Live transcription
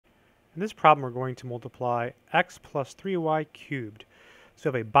In this problem, we're going to multiply x plus 3y cubed. So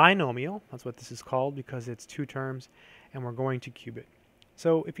we have a binomial, that's what this is called because it's two terms, and we're going to cube it.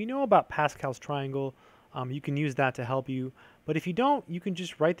 So if you know about Pascal's triangle, you can use that to help you. But if you don't, you can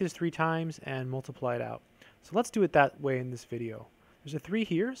just write this 3 times and multiply it out. So let's do it that way in this video. There's a 3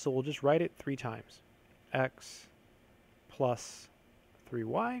 here, so we'll just write it 3 times. X plus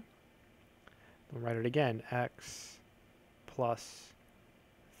 3y. We'll write it again. X plus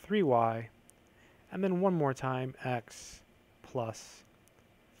 3y. And then one more time, x plus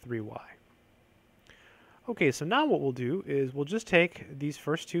 3y. Okay, so now what we'll do is we'll just take these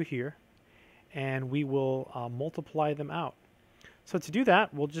first two here and we will multiply them out. So to do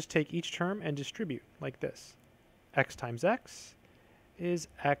that, we'll just take each term and distribute like this. X times x is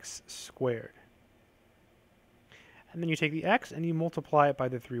x squared. And then you take the x and you multiply it by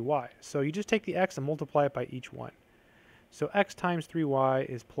the 3y. So you just take the x and multiply it by each one. So x times 3y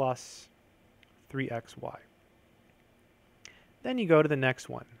is plus 3xy. Then you go to the next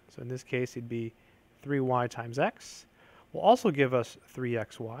one. So in this case, it'd be 3y times x will also give us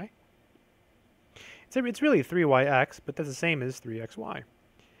 3xy. It's really 3yx, but that's the same as 3xy.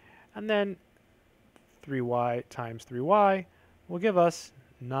 And then 3y times 3y will give us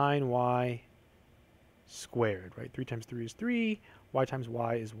 9y squared, right? 3 times 3 is 3, y times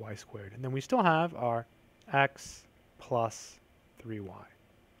y is y squared. And then we still have our x plus 3y.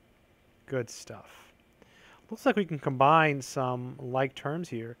 Good stuff. Looks like we can combine some like terms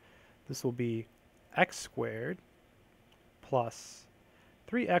here. This will be x squared plus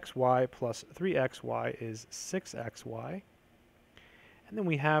 3xy plus 3xy is 6xy. And then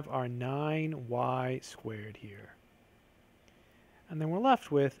we have our 9y squared here. And then we're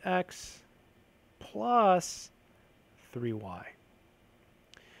left with x plus 3y.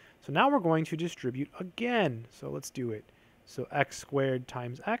 So now we're going to distribute again. So let's do it. So x squared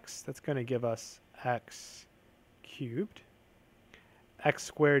times x, that's going to give us x cubed. X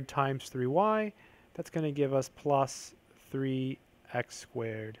squared times 3y, that's going to give us plus 3x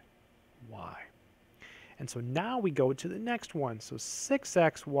squared y. And so now we go to the next one. So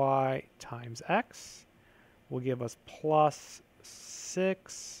 6xy times x will give us plus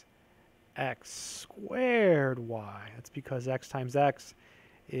 6x squared y. That's because x times x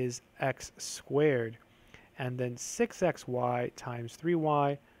is x squared. And then 6xy times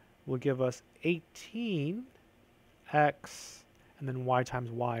 3y will give us 18x, and then y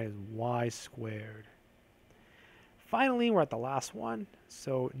times y is y squared. Finally, we're at the last one.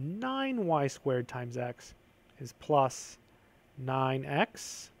 So 9y squared times x is plus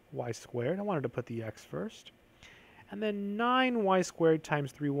 9x y squared. I wanted to put the x first. And then 9y squared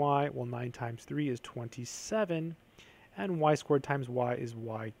times 3y, well, 9 times 3 is 27, and y squared times y is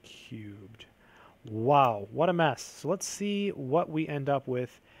y cubed. Wow, what a mess. So let's see what we end up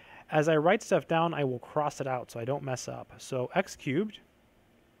with. As I write stuff down, I will cross it out so I don't mess up. So x cubed.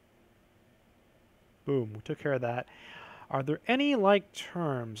 Boom, we took care of that. Are there any like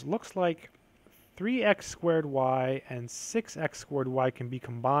terms? Looks like 3x squared y and 6x squared y can be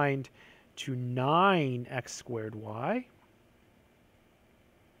combined to 9x squared y.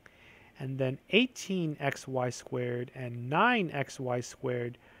 And then 18xy squared and 9xy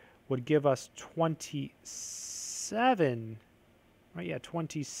squared would give us 27, right? Yeah,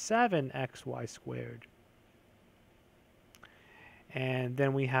 27xy squared. And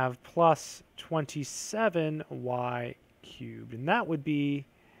then we have plus 27y cubed. And that would be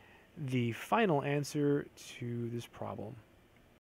the final answer to this problem.